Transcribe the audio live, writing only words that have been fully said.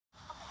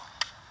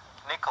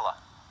Nikola.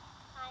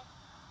 Hi.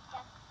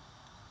 Yes.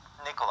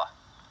 Nikola.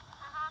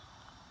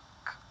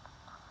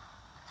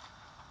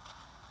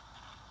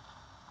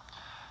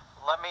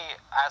 Let me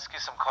ask you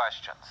some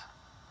questions.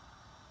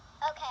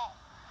 Okay.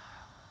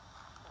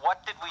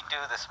 What did we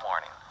do this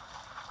morning?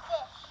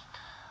 Fish.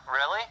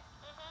 Really?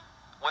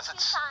 Mm-hmm. Was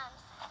it? 2 times.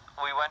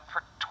 We went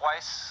for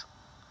twice,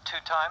 2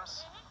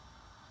 times? Mm-hmm.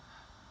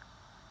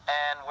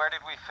 And where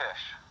did we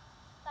fish?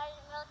 By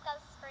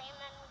Milka's stream,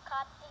 and we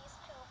caught these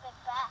 2 big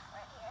bass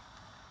right here.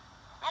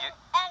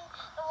 And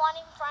the one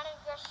in front of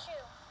your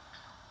shoe.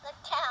 Look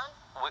down.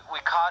 We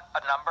caught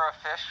a number of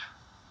fish?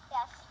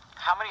 Yes.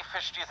 How many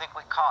fish do you think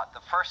we caught?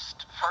 The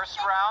first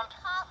I round?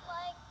 We caught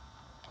like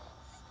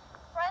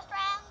first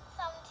round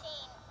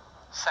 17.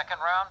 Second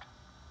round?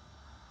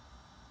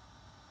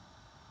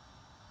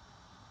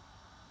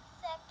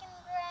 Second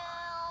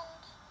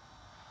round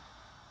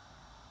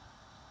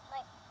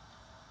like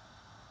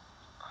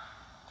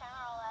 10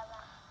 or 11.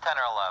 10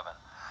 or 11.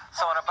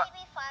 So in about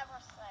maybe 5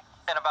 or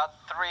 6. in about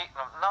 3,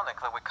 no,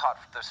 Nicola,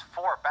 there's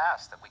 4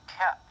 bass that we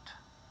kept.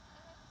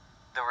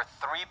 There were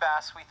 3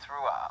 bass we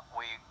threw out.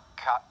 We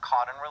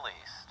caught and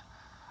released.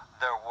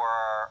 There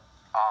were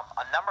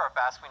a number of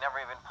bass we never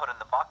even put in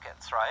the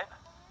buckets, right?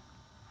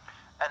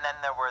 And then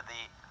there were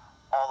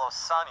all those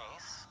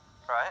sunnies,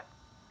 right?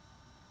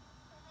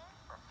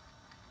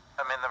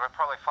 I mean, there were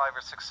probably 5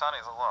 or 6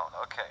 sunnies alone.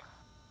 Okay.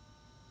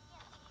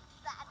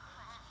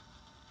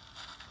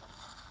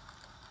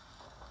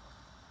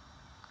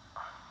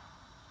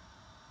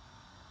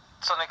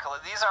 So, Nicola,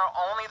 these are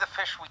only the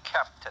fish we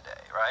kept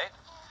today, right?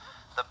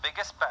 The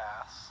biggest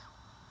bass.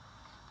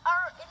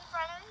 Are in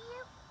front of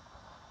you?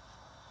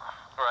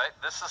 Right.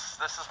 This is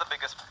the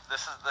biggest.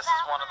 This is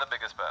one of the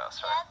biggest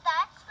bass, right? Yeah,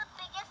 that's the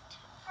biggest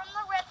from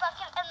the red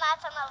bucket, and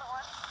that's another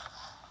one.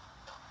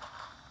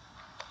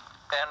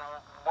 And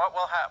what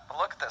will happen?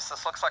 Look at this.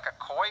 This looks like a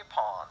koi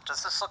pond.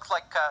 Does this look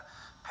like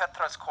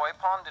Petra's koi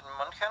pond in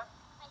München?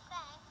 I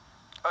think.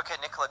 Okay,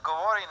 Nicola,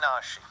 govori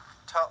nashi.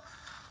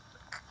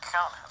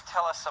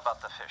 Tell us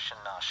about the fish in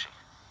nashi.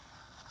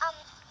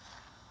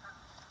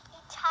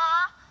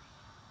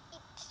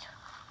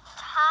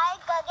 Taj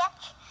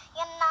gagach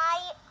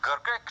yanai.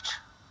 Gurgich?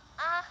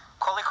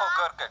 Koliko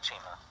gurgich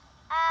ima?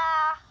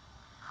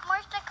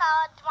 Možda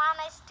kao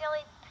 12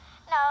 ili...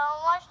 No,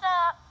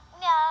 možda...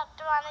 Ja,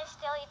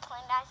 12 ili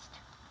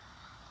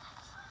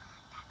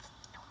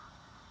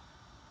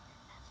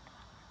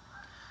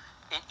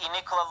 13. I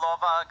Nikola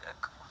lova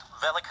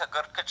velika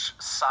gurgich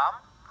sam?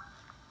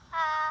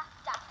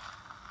 Da.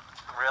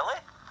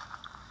 Really?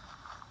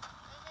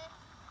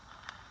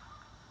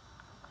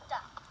 Da.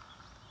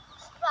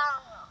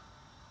 Stvarno.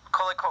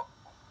 Koliko?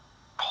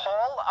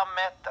 Pola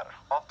metar.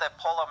 Ovdje je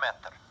pola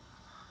metar.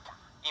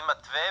 Ima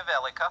 2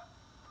 velika.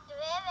 2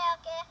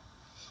 velike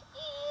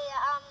i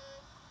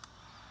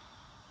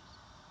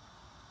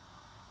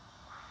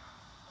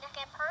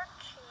neke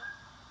perči.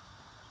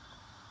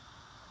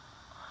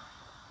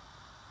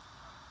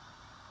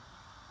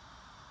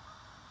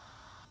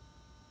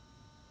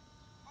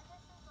 And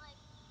this is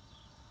like,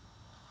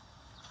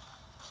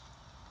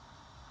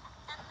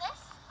 and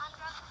this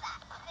under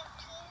that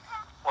 15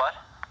 pack. What?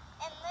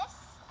 And this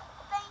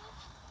thing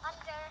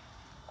under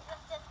the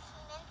 15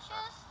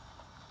 inches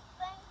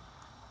thing,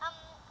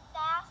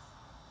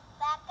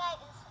 that guy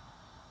is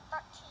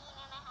 13.5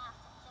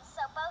 inches.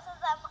 So both of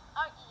them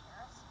are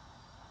eaters.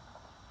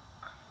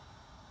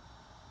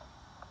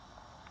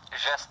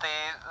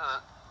 Jesti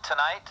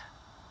tonight?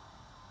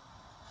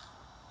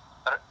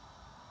 Da.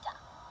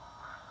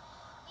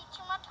 Mi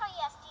ćemo to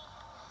jesti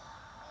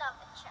na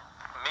večer.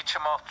 Mi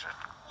ćemo...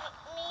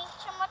 Mi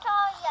ćemo to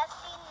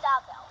jesti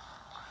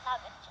na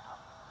večer.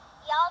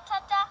 Jel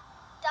tata?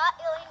 Da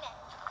ili ne?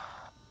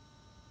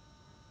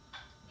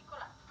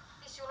 Nikola,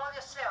 ti si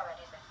ulovio sve ove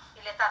ribe?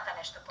 Ili je tata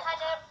nešto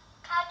pomogao?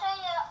 Kada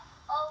je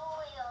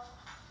ovo i ovo.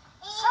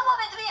 Samo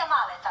ove 2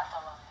 male tata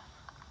ulovio.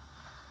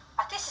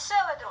 A ti si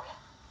sve ove druge?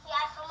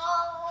 Ja sam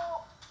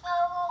ovu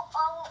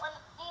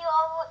i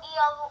ovu.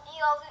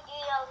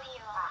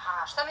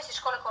 Aha, šta misliš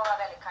koliko ova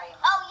velika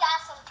ima?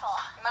 Ja sam to.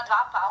 Ima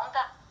 2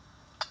 pounda?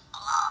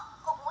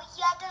 Ovo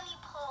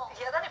 1,5.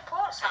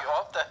 1,5 samo? I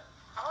ovdje?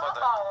 A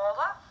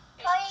ova?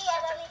 To je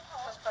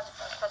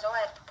 1,5. Pazi, ova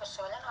je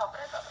posoljena,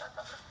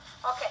 dobro.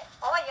 Ok,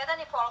 ova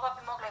 1,5, ova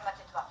bi mogla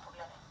imati 2,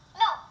 pogledaj.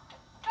 No,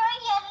 to je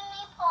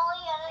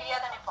 1,5 I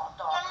 1,5,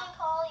 dobro.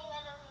 1,5 i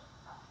 1,5.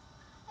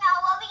 No,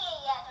 ovo je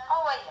 1.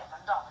 Ovo je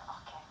 1, dobro,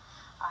 ok.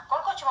 A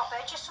koliko ćemo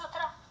peći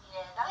sutra?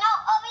 1. No,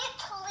 ovo je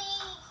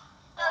 3.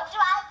 No,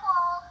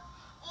 2,5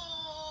 i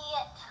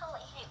 3.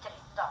 I 3,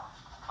 dobro.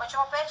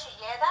 Hoćemo peći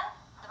 1,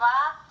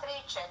 2,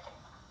 3, 4.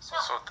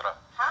 Sutra.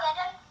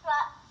 1, 2,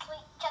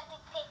 3, 4,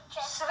 5,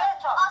 6, Sve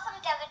to?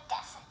 8, 9, 10.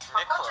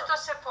 A ko će to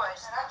sve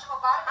pojesti? Račemo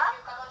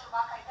barbecue kad dođu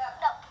baka i deda.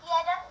 No,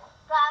 1,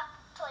 2,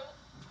 3,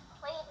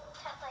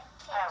 4,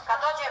 5, Evo,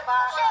 kad dođe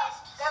baka,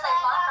 Šest, deda i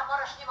baka, sedam,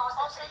 moraš njima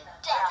ostaviti osam, ribe.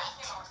 devet. Moraš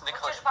njima ostaviti.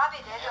 Nicola, Hoćeš babi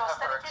i can dede you have her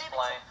ostaviti ribice?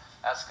 explain?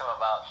 Ask him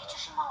about...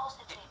 Nećeš im malo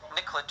ostaviti ribe.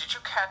 Nicola, did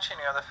you catch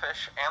any other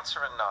fish?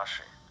 Answer in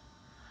nashi.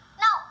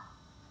 No.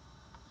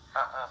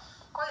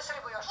 Koju si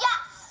ribu još?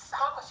 Yes,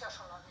 Koliko si još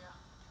ulovio?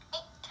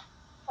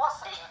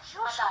 8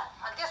 još.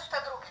 A gdje su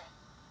te druge?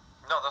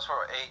 No, those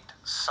were 8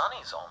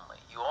 sunnies only.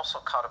 You also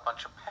caught a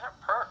bunch of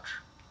perch.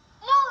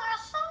 No, there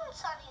are 7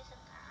 sunnies in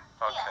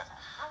there. Okay. Yes.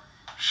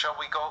 Shall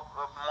we go?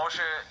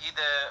 Može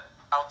ide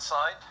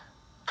outside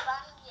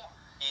Yeah.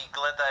 I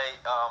gledaj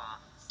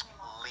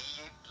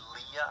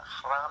Lija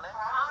hrane.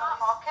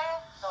 Okej,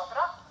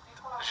 dobro.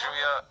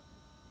 Živja.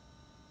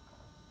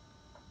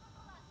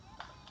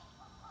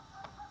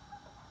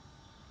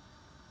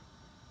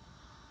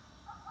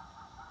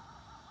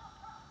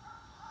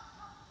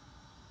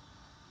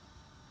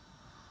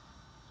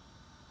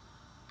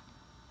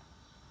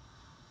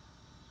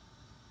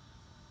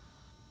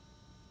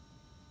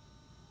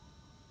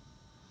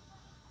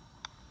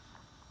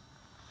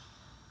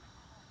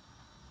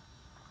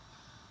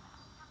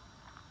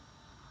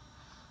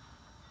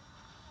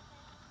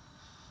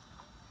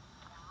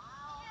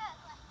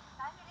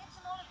 Daj mi reci,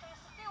 molim te,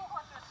 jesi ti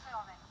uhvatio sve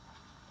ove?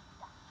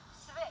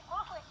 Sve,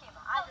 koliko ih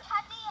ima? Ajde.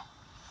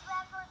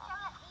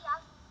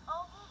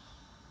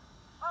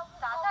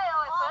 Tada je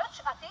ovaj prč,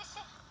 a ti si?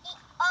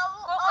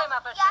 Koliko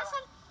ima prčeva?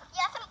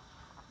 Ja sam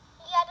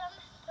jedan,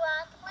 dva,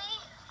 tri,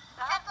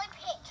 četiri,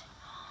 pet.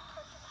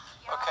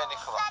 Okay,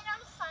 Nikola.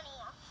 7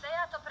 sunija. Da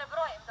ja to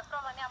prebrojim, da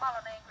probam ja malo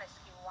na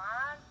engleski.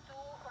 1, 2,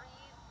 3,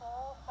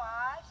 4,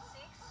 5,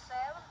 6,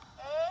 7,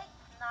 8,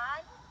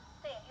 9,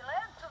 10,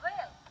 11,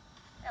 12.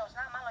 Evo,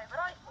 znam malo i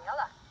brojiti, jel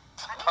da?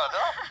 Pa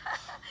da.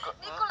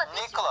 Nikola, ti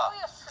si Nikola,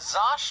 ulovio sve.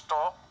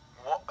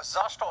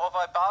 zašto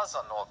ovaj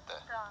bazan ovdje?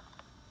 Da.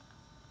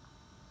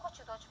 Ko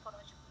će doći po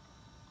noći?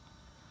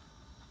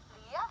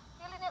 Lija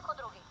ili neko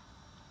drugi?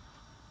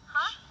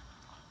 Ha?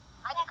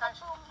 Ajde,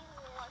 kaži.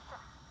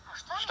 A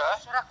šta Šta je?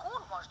 misliš?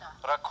 Rakun možda?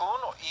 Rakun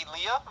I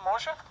Lija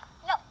može?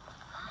 No.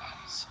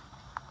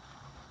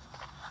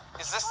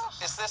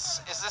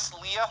 Is this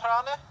Lija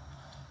hrane?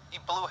 I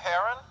blue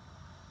heron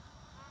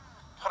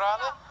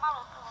hrane?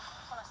 Malo tu,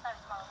 moram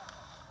staviti malo.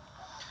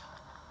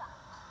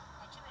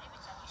 Neće mi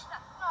ribica ništa?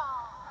 No.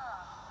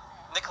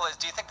 Nicholas,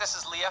 do you think this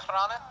is Lija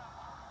hrane?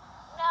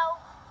 No.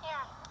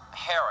 Here.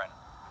 Heron.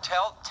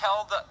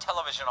 Tell the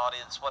television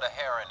audience what a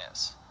heron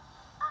is.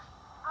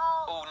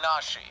 Oh,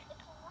 Naši.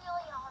 it's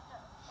really hard to.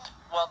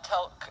 Well,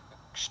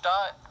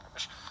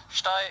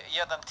 šta je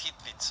jedan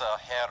titvica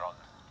heron?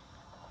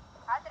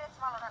 Ajde reci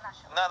malo na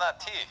našem. Na,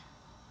 ti.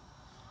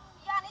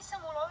 Ja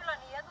nisam ulovila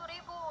ni jednu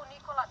ribu,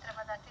 Nikola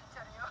treba dati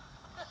intervju.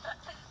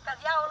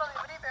 Kad ja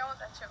ulovim ribe,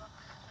 onda ćemo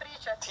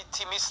pričati.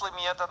 Ti mislim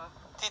jedan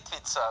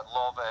titvica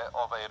love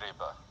ove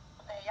riba.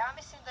 Ne, ja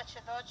mislim da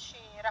će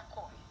doći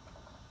rakun.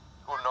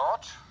 U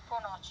noć? Po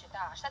noći,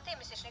 da. Šta ti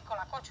misliš,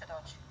 Nikola, ko će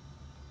doći?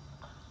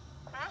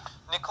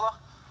 Nikola,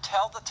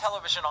 tell the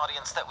television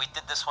audience that we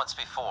did this once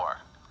before.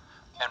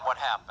 And what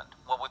happened?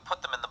 Well, we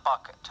put them in the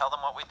bucket. Tell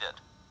them what we did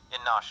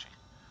in Naši.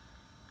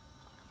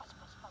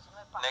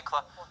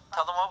 Nikola,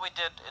 tell them what we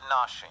did in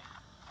Naši.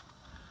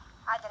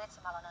 Ajde, reci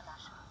malo na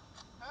našem.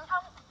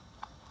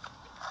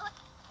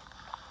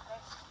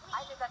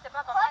 Ajde da te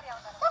baba Marija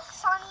onda The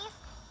sunnies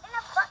in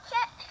a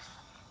bucket.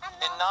 And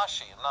In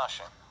Naši.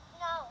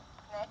 no.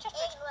 nećeš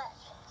pričati.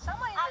 English.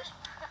 Samo English.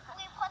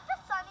 We put the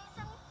sunnies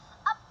in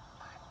up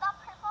the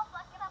purple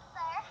bucket up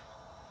there.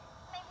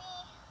 Maybe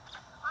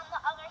on the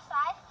other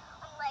side,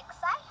 on Lake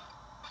side,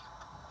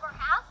 for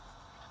house.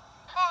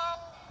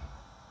 And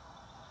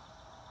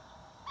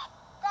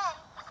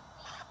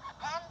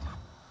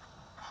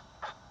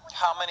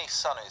How many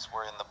sunnies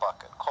were in the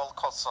bucket?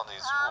 Koliko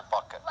sunnies u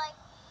bucket? like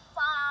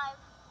 5.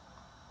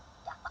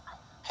 Yeah, 5.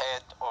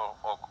 5 or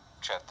 4?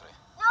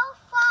 No,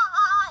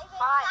 5.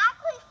 Five.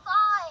 Exactly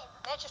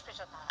 5. Nećeš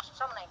pričati na našem,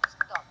 samo na engleski.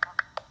 Dobro.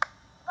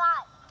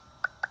 5.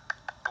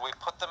 We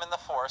put them in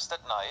the forest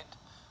at night.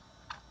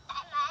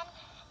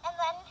 And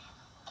then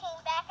came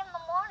back in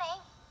the morning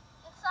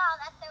and saw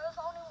that there was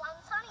only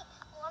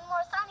one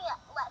more sunny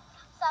left.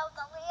 So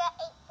the Leah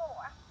ate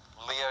 4.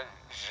 Lija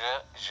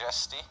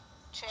žesti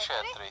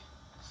 4.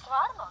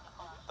 Stvarno,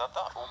 Nikola?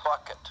 Da, u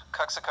bucket.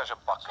 Kak se kaže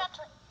bucket?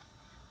 4.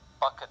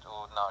 Bucket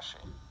u Naši.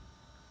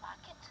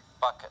 Paket?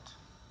 Bucket.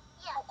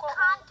 Yeah, Oko-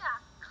 Kanta.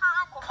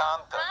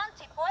 Kanta.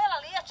 Kanti, pojela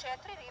Lija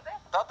 4 ribe?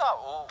 Da,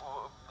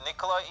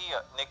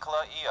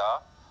 Nikola I ja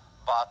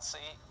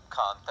baci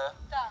kante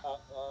Da.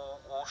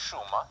 u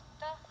šuma.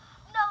 Da.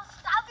 No,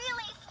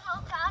 stavili smo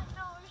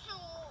kantu u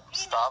šumu. I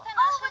Stav. niste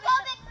Oh našli my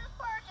god, više... this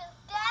bird is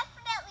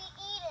definitely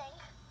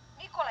eating.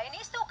 Nikola, i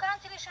niste u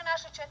kanti više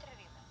našli 4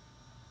 ribe?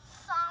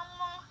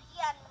 Samo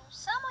jednu.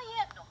 Samo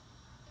jednu.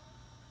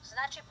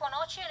 Znači po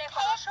noći je neko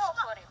Pet došao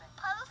smo- po ribe.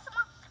 Prvo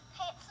smo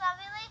 5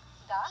 stavili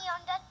Da. i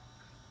onda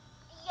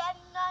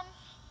jedan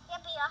je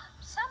bio.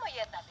 Samo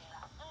jedna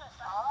bila.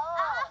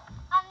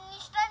 A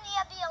ništa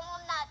nije bilo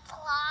na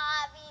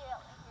travi.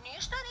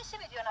 Ništa nisi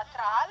vidio na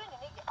travi ni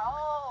nigdje.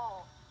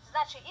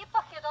 Znači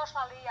ipak je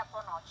došla Lija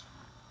po noći.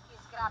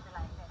 Izgrabila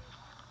je te ribe.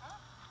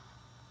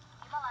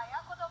 Imala je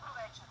jako dobru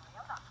večeru,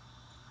 jel da?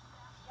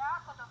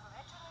 Jako dobru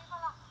večeru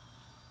imala.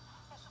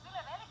 Te su bile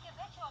velike,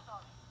 veće od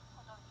ovih.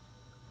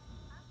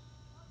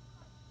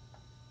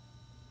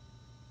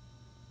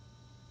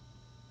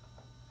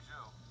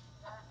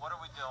 What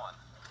are we doing?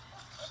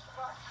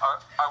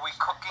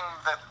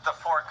 making the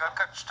four good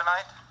cooks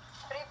tonight?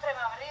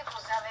 Pripremam ribu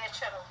za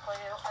večeru koju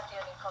je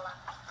uhvatio Nikola.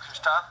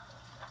 Šta?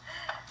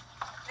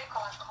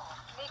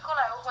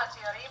 Nikola je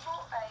uhvatio ribu,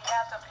 a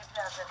ja to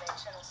pripremam za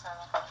večeru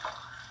sada.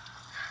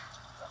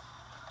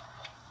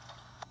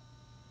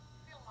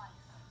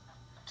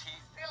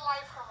 Still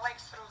life from Lake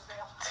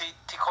Struzdale.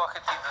 Ti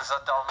kochati za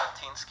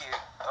dalmatinski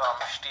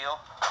stil?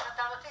 Na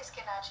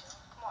dalmatinski način,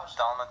 može.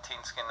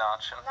 Dalmatinski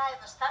način.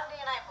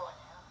 Najjednostavnije i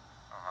najbolje.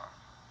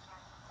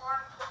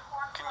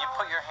 Can you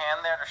put your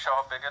hand there to show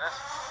how big it is?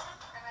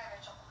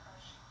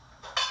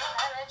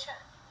 Najveća?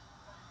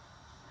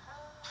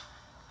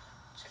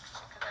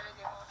 Čekaj da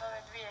vidimo od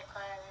ove dvije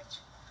koja je veća.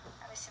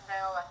 Ja mislim da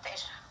je ova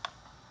teža.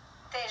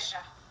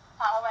 Teža,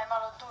 a ova je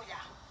malo dulja.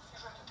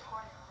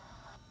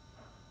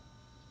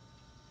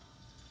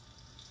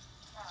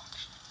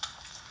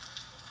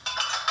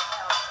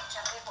 Evo,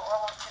 ribu,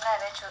 ovo ću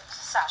najveću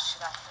Saši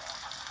dati.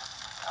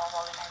 Ovo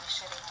voli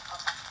najviše ribu.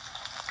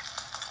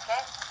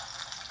 Okej?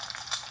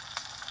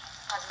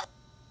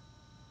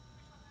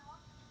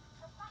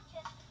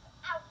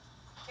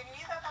 Can you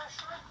eat that on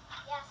shore?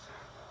 Yes,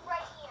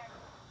 right here.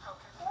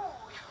 Okay.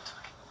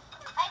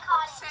 I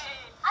caught it. See,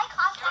 I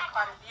caught you that.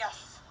 caught it,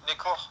 yes.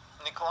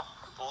 Nicola,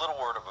 a little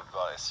word of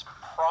advice.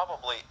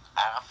 Probably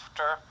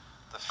after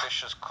the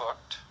fish is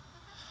cooked,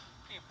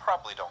 you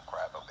probably don't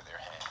grab it with your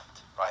hand,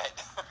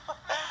 right?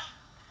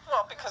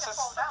 Well, because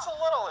it's a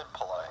little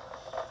impolite.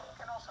 It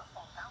can also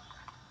fall down.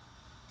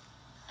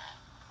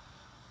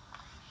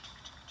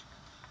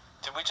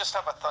 Did we just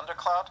have a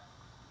thundercloud?